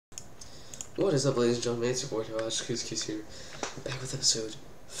What is up, ladies and gentlemen? It's your boy Kiss here, back with episode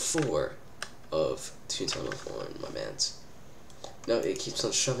 4 of Toontown my man's. No, it keeps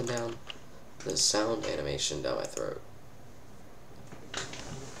on shoving down the sound animation down my throat.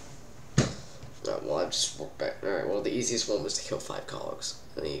 Alright, well, I just worked back. Alright, well, the easiest one was to kill 5 cogs.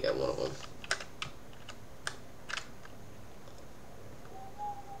 I think you got one of them.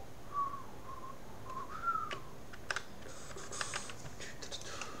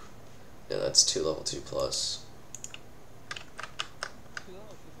 Yeah, that's 2 level 2 plus.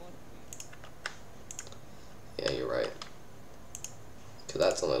 Yeah, you're right. Cause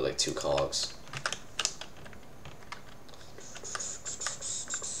that's only like 2 cogs.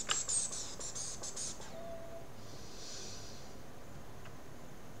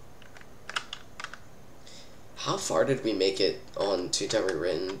 How far did we make it on Toontown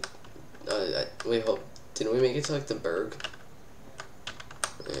Rewritten? Wait, hold. Didn't we make it to like the Berg?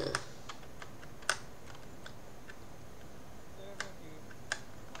 Yeah.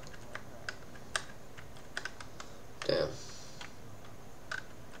 Damn.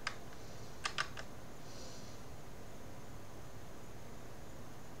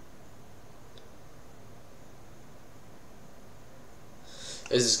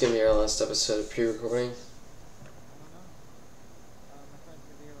 Is this gonna be our last episode of pre-recording?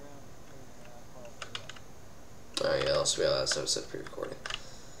 Alright, yeah, that'll be our last episode of pre-recording.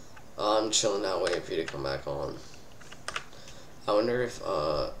 I'm chilling out waiting for you to come back on. I wonder if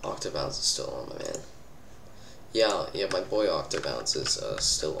Octobounce is still on, my man. Yeah, my boy Octobounce is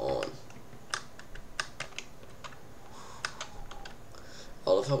still on. I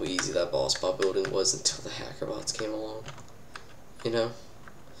love how easy that boss bot building was until the hacker bots came along. You know?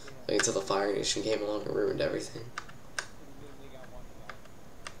 Like until the Fire Nation came along and ruined everything.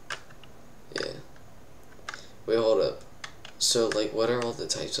 Yeah. Wait, hold up. So, like, what are all the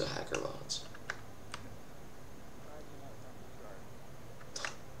types of hacker bots?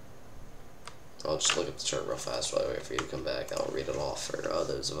 I'll just look up the chart real fast while I wait for you to come back. I'll read it off for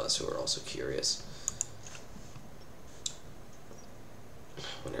those of us who are also curious. I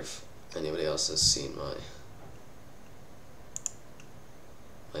wonder if anybody else has seen my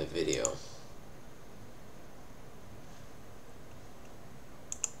video.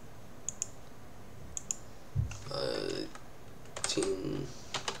 Teen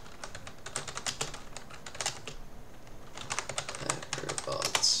hacker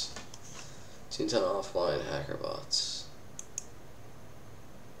bots. Toontown offline hacker bots.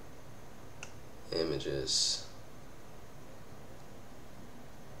 Images.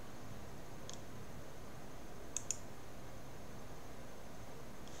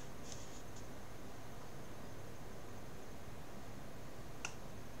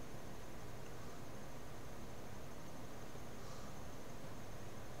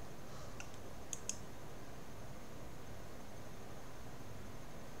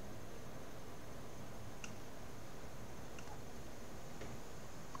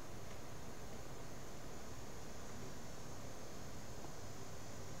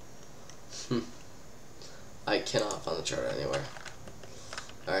 I cannot find the chart anywhere.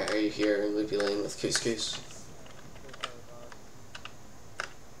 Alright, are you here in Loopy Lane with Couscous?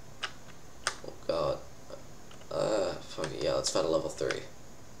 Oh god. Fuck it, yeah, let's find a level 3.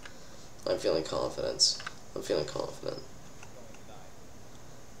 I'm feeling confidence. I'm feeling confident.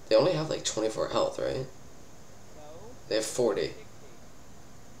 They only have like 24 health, right? They have 40.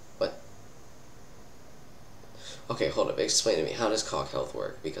 What? Okay, hold up. Explain to me. How does cock health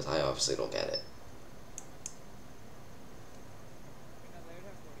work? Because I obviously don't get it.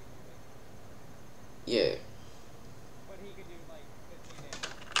 Yeah.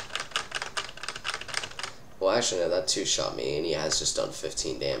 Well, actually, no, that 2-shot me, and he has just done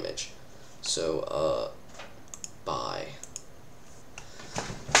 15 damage. So, bye.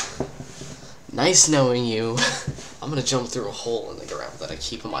 Nice knowing you. I'm gonna jump through a hole in the ground that I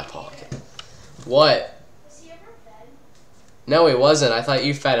keep in my pocket. What? Was he ever fed? No, he wasn't. I thought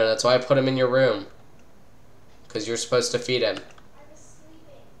you fed him. That's why I put him in your room. Because you're supposed to feed him. I was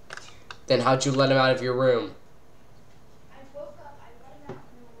sleeping. Then how'd you let him out of your room? I woke up, I let him out,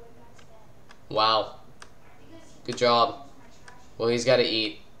 and then I went back to bed. Wow. Good job. Well, he's got to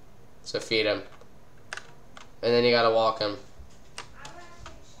eat. So feed him. And then you got to walk him.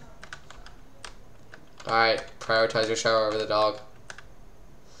 Alright, prioritize your shower over the dog.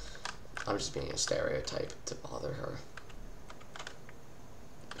 I'm just being a stereotype to bother her.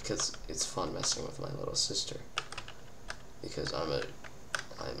 Because it's fun messing with my little sister. Because I'm a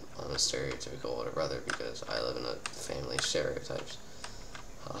stereotypical older brother because I live in a family of stereotypes.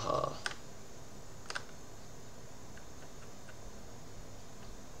 Haha.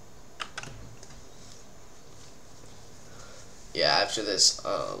 Yeah, after this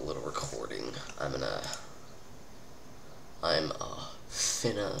little recording, I'm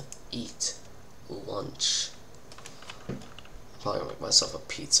finna eat lunch. Probably gonna make myself a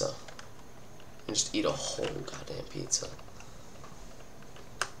pizza and just eat a whole goddamn pizza.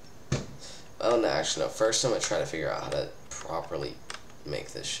 Oh no, actually no. First, I'm gonna try to figure out how to properly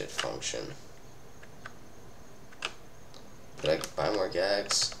make this shit function. Did I buy more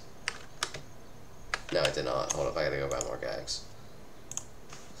gags? No, I did not. Hold up, I gotta go buy more gags.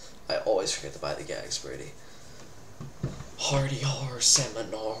 I always forget to buy the gags, Brady. Hardy Har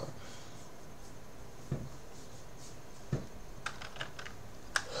Seminar.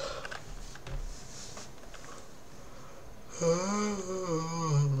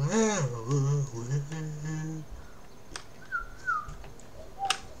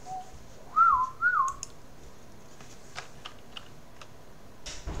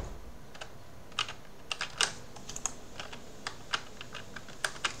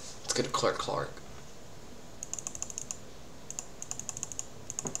 Let's go to Clark.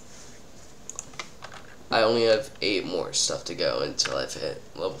 I only have 8 more stuff to go until I've hit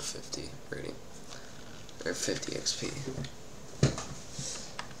level 50 rating. Or 50 XP.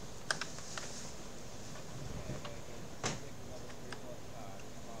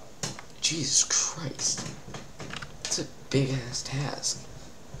 Jesus Christ. That's a big ass task.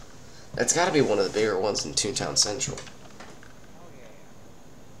 That's gotta be one of the bigger ones in Toontown Central.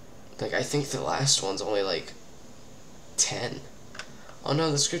 Like, I think the last one's only like 10. Oh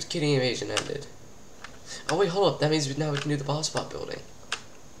no, the script kidding invasion ended. Oh wait, hold up. That means now we can do the boss bot building.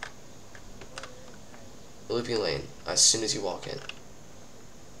 Looping lane, as soon as you walk in.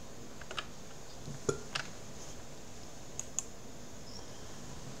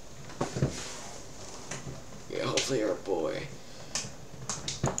 Yeah, hopefully you're a boy.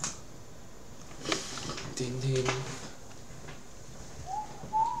 Ding ding.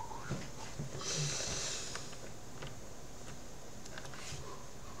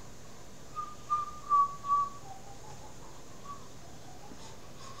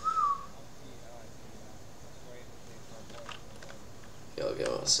 Yo, get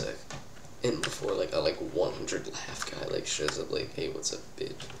on sick. And before like a 100 laugh guy like shows up like, hey, what's up,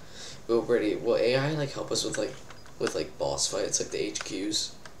 bitch? Well, Brady, will AI like help us with boss fights like the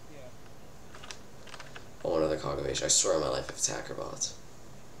HQs? Yeah. Oh, another cognition. I swear on my life, if it's hacker bots.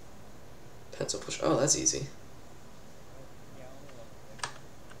 Pencil push. Oh, that's easy.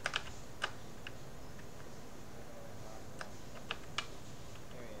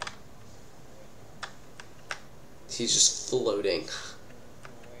 He's just floating.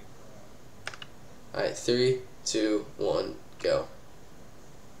 Alright, 3, 2, 1, go.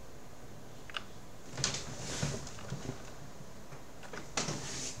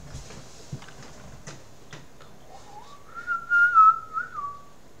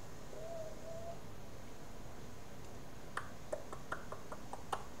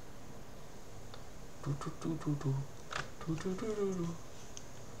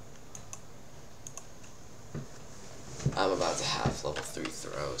 I'm about to have level 3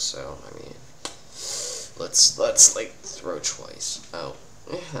 throw, so I mean, let's like throw twice. Oh,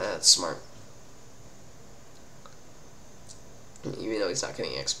 yeah, that's smart. Even though he's not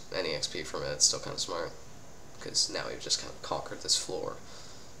getting any XP from it, it's still kind of smart because now we've just kind of conquered this floor.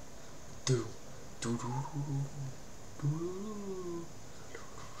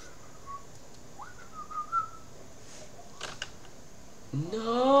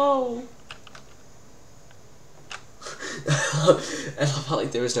 No. I love how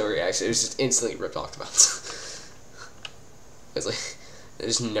like there was no reaction. It was just instantly ripped Octobouts. It was like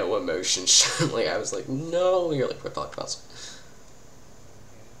there's no emotion shown. Like I was like, no, you're like ripped Octobouts.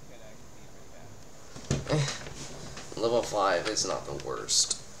 Level 5 is not the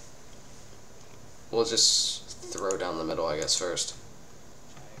worst. We'll just throw down the middle, I guess, first.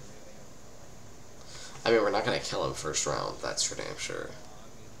 I mean, we're not gonna kill him first round. That's for damn sure.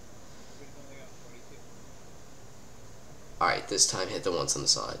 Alright, this time hit the ones on the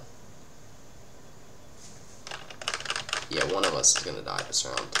side. Yeah, one of us is gonna die this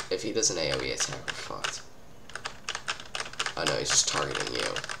round. If he does an AoE attack, we're fucked. Oh no, he's just targeting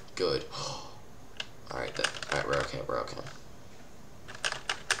you. Good. Alright, we're okay.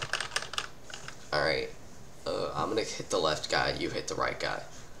 Alright, I'm gonna hit the left guy, you hit the right guy.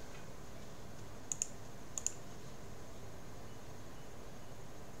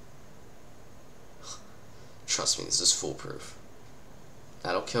 Trust me, this is foolproof.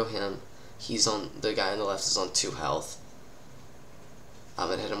 That'll kill him. He's on, the guy on the left is on 2 health. I'm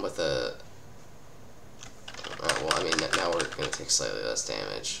gonna hit him with a... Alright, well, I mean, now we're gonna take slightly less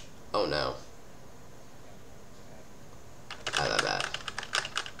damage. Oh no. I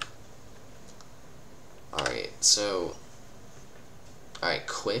so... Alright,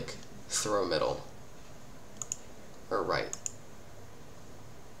 quick, throw middle. Or right.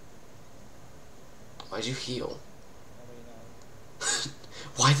 Why'd you heal? Nobody knows.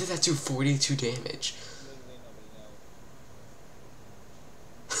 Why did that do 42 damage? Literally nobody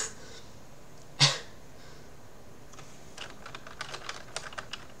knows.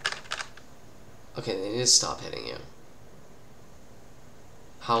 Okay, they need to stop hitting you.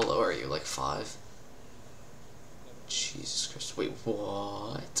 How low are you? Like 5? Jesus Christ. Wait,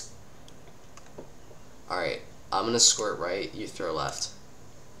 what? Alright, I'm gonna squirt right, you throw left.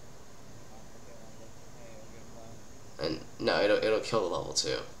 And no, it'll kill the level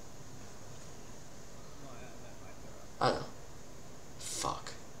 2. I know.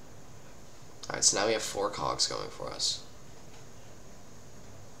 Fuck. Alright, so now we have 4 cogs going for us.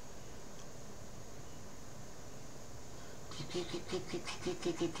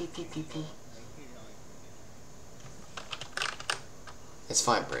 It's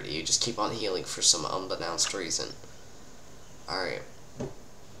fine, Brady. You just keep on healing for some unbeknownst reason. Alright.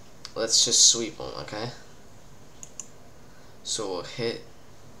 Let's just sweep them, okay? So we'll hit...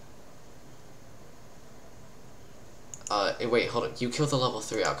 wait, hold on. You kill the level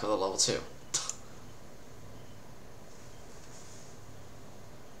 3, I'll kill the level 2.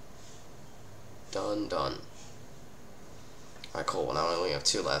 Done, done. Alright, cool. Well, now we only have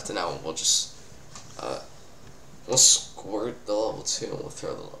 2 left, and now we'll just, we'll squirt the level 2, and we'll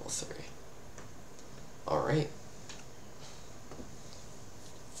throw the level 3. Alright.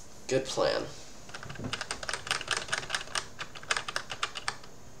 Good plan.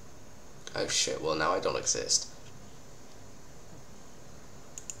 Oh shit, well now I don't exist.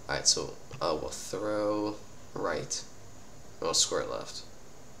 Alright, so, we'll throw right, and we'll squirt left.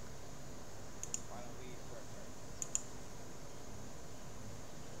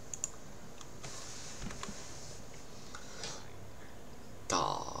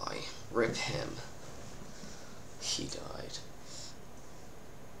 Die. Rip him. He died.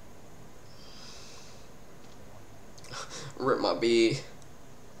 Rip my bee.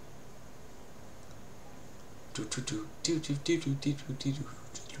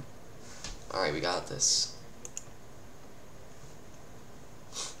 Alright, we got this.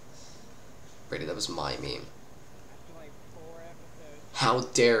 Brady, that was my meme. How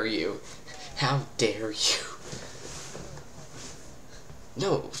dare you? How dare you?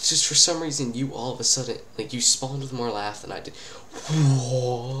 No, just for some reason you all of a sudden, like, you spawned with more laugh than I did.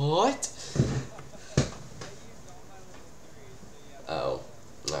 What? Oh,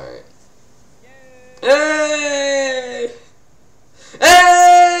 alright. Hey!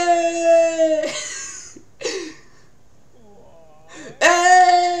 Hey!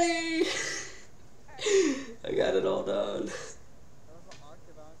 Hey! I got it all done.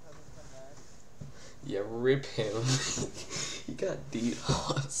 Yeah, rip him. He got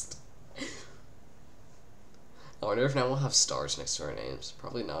DDoSed. I wonder if now we'll have stars next to our names.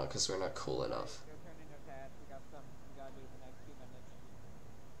 Probably not, because we're not cool enough.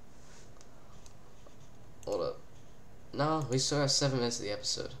 Hold up. No, we still have 7 minutes of the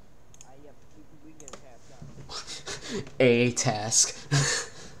episode. A task.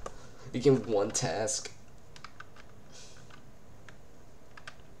 You get 1 task.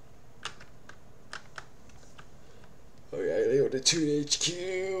 Okay, they go to Toon HQ.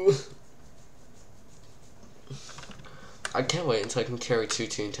 I can't wait until I can carry 2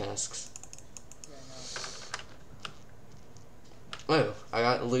 Toon tasks. Oh, I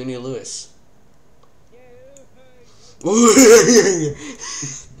got Looney Lewis.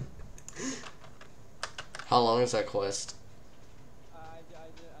 How long is that quest?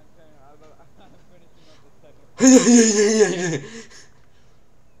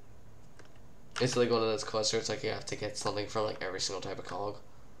 It's like one of those quests where it's like you have to get something from like every single type of cog.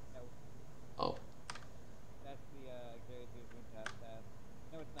 No. Oh. That's the grade 2 task.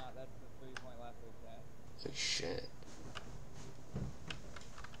 No, it's not. That's the 3-point last week task. Holy shit.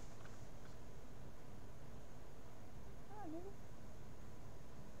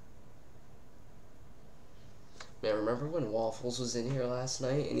 Man, remember when Waffles was in here last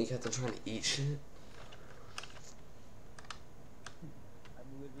night and he kept on trying to eat shit? I'm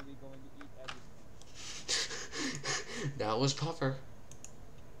literally going to eat everything. That was Puffer.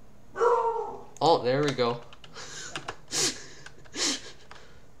 Oh, there we go.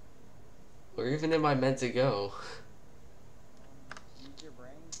 Where even am I meant to go? Use your brain,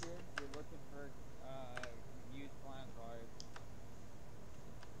 kid. You're looking for used clown cards.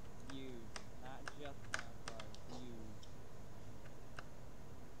 Used, not just clown cards. Used.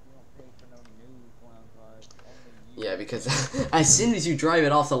 You don't pay for no new clown cards. Only used. Yeah, because as soon as you drive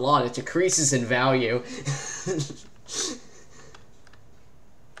it off the lot, it decreases in value. literally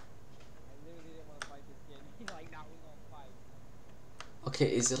didn't want to fight this kid. He's like, nah, we gonna fight. Okay,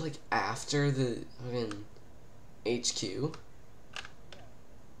 is it like after the fucking HQ? Yeah.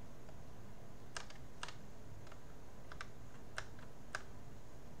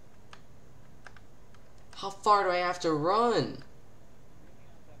 How far do I have to run? Maybe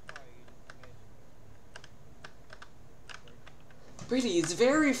not that far. You just Brady, it's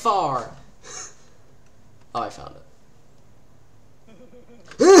very far. Oh, I found it.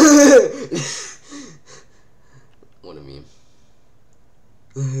 What a meme.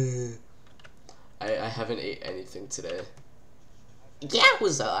 I haven't ate anything today. Yeah,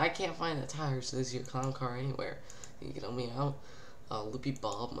 I can't find the tires to this here clown car anywhere. Can you get on me out? Loopy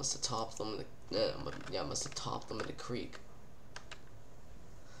Bob must have topped them in the must have topped them in the creek.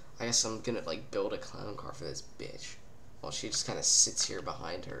 I guess I'm gonna like build a clown car for this bitch while she just kind of sits here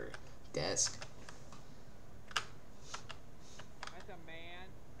behind her desk. That's a man.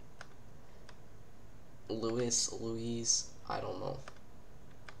 Louise, I don't know.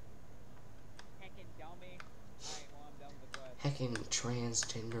 Heckin' dummy. Alright, well, I'm done with the quest. Heckin'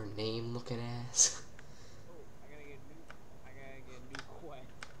 transgender name looking ass. Oh, I gotta get a new quest.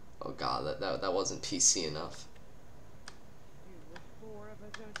 Oh god, that wasn't PC enough. Dude, we're 4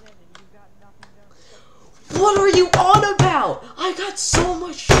 episodes in and you got nothing done. What are you on about? I got so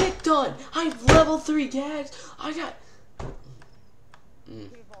much shit done. I have level 3 gags. I got. You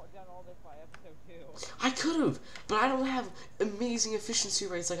could have done all this by episode 2. I could have, but I don't have amazing efficiency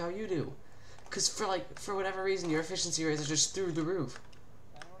rates like how you do. Cause for whatever reason your efficiency rates are just through the roof.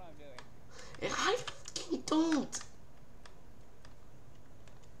 I know what I'm doing. And I fucking don't.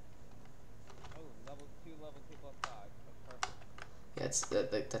 Oh, level 2 plus 5. That's perfect. Yeah, it's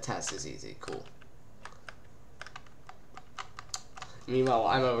the task is easy. Cool. Meanwhile,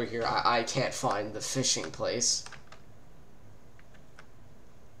 I'm over here. I can't find the fishing place.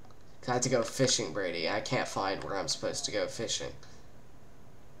 I had to go fishing, Brady. I can't find where I'm supposed to go fishing.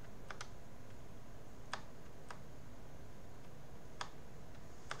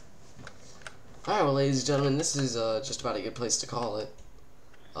 Alright, well, ladies and gentlemen, this is just about a good place to call it.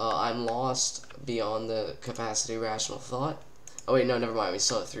 I'm lost beyond the capacity of rational thought. Oh, wait, no, never mind. We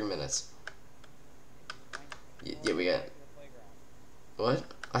still have 3 minutes. Yeah, we got... What?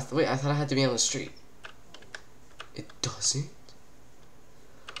 Wait, I thought I had to be on the street. It doesn't?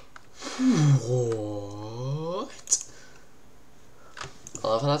 What? I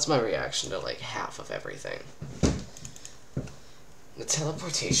love how that's my reaction to like half of everything. The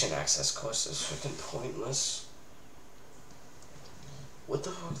teleportation access quest is freaking pointless. What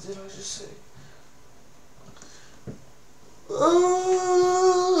the fuck did I just say?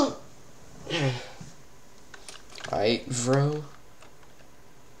 Alright, bro.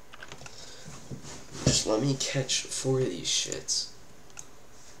 Just let me catch 4 of these shits.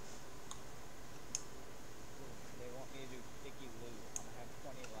 They want me to do sticky loot. I'm gonna have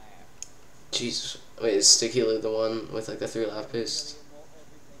 20 laughs. Jesus. Wait, is Sticky Lou the one with like the 3 lap boost?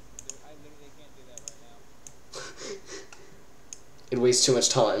 I literally can't do that right now. It wastes too much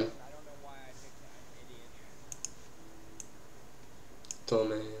time. I don't know why I picked that.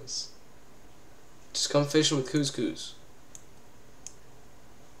 I'm an idiot. Dumbass. Just come fishing with couscous.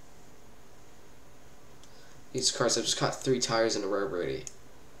 Jesus Christ, I just caught 3 tires in a row, Brady.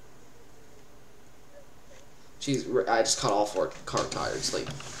 Jeez, I just caught all 4 car tires.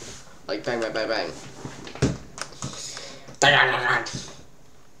 Like bang, bang, bang, bang.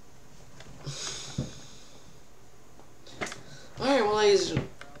 Alright, well, ladies.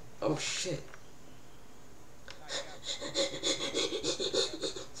 Oh, shit.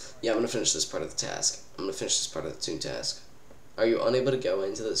 Yeah, I'm gonna finish this part of the task. I'm gonna finish this part of the Toon task. Are you unable to go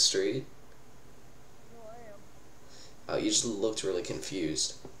into the street? No, I am. Oh, you just looked really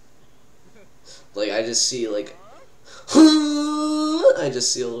confused. Like, I just see, like... I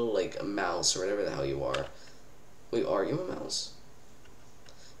just see a little, like, a mouse or whatever the hell you are. Wait, are you a mouse?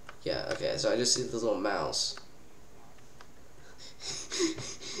 Yeah, okay, so I just see this little mouse.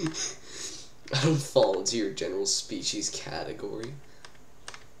 I don't fall into your general species category.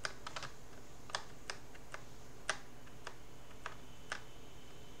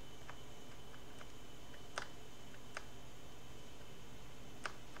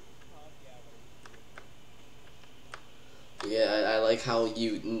 Yeah, I like how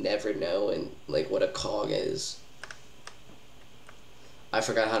you never know and like what a cog is. I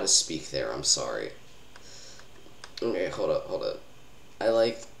forgot how to speak there, I'm sorry. Okay, hold up. I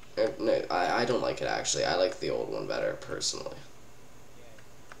like, no, I don't like it actually. I like the old one better, personally.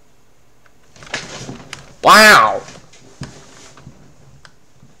 Wow!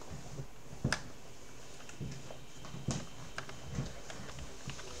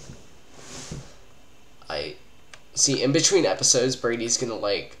 See, in between episodes, Brady's gonna,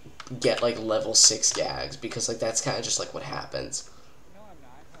 like, get, like, level 6 gags, because, like, that's kind of just, like, what happens. No, I'm not.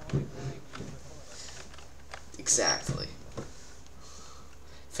 I'm only playing when you record. Exactly.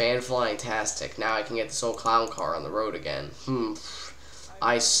 Fan flying tastic. Now I can get this old clown car on the road again.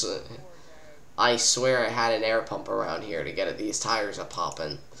 I swear I had an air pump around here to get these tires a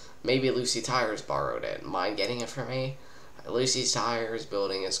poppin'. Maybe Lucy Tires borrowed it. Mind getting it for me? Lucy's Tires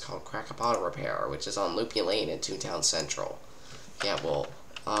building is called Crack-Up Auto Repair, which is on Loopy Lane in Toontown Central. Yeah, well,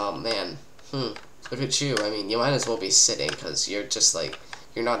 man, look at you. I mean, you might as well be sitting, because you're just, like,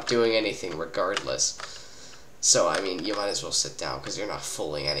 you're not doing anything regardless. So, I mean, you might as well sit down, because you're not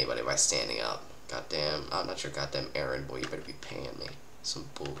fooling anybody by standing up. Goddamn, I'm not your goddamn errand boy. You better be paying me. Some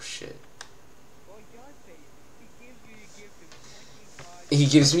bullshit. He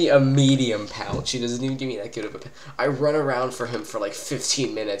gives me a medium pouch. He doesn't even give me that good of a pouch. I run around for him for like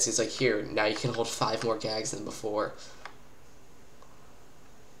 15 minutes. He's like, here, now you can hold 5 more gags than before.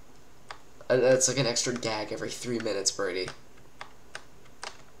 And that's like an extra gag every 3 minutes, Brady.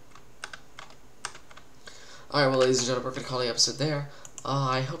 Alright, well, ladies and gentlemen, we're going to call the episode there.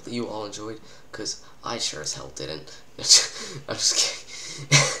 I hope that you all enjoyed, because I sure as hell didn't. I'm just kidding.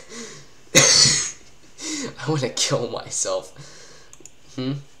 I want to kill myself.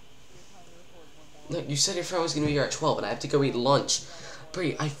 No, you said your friend was going to be here at 12, and I have to go eat lunch.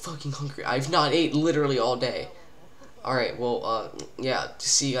 Brady, I'm fucking hungry. I've not ate literally all day. Alright, well, yeah,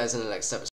 see you guys in the next episode.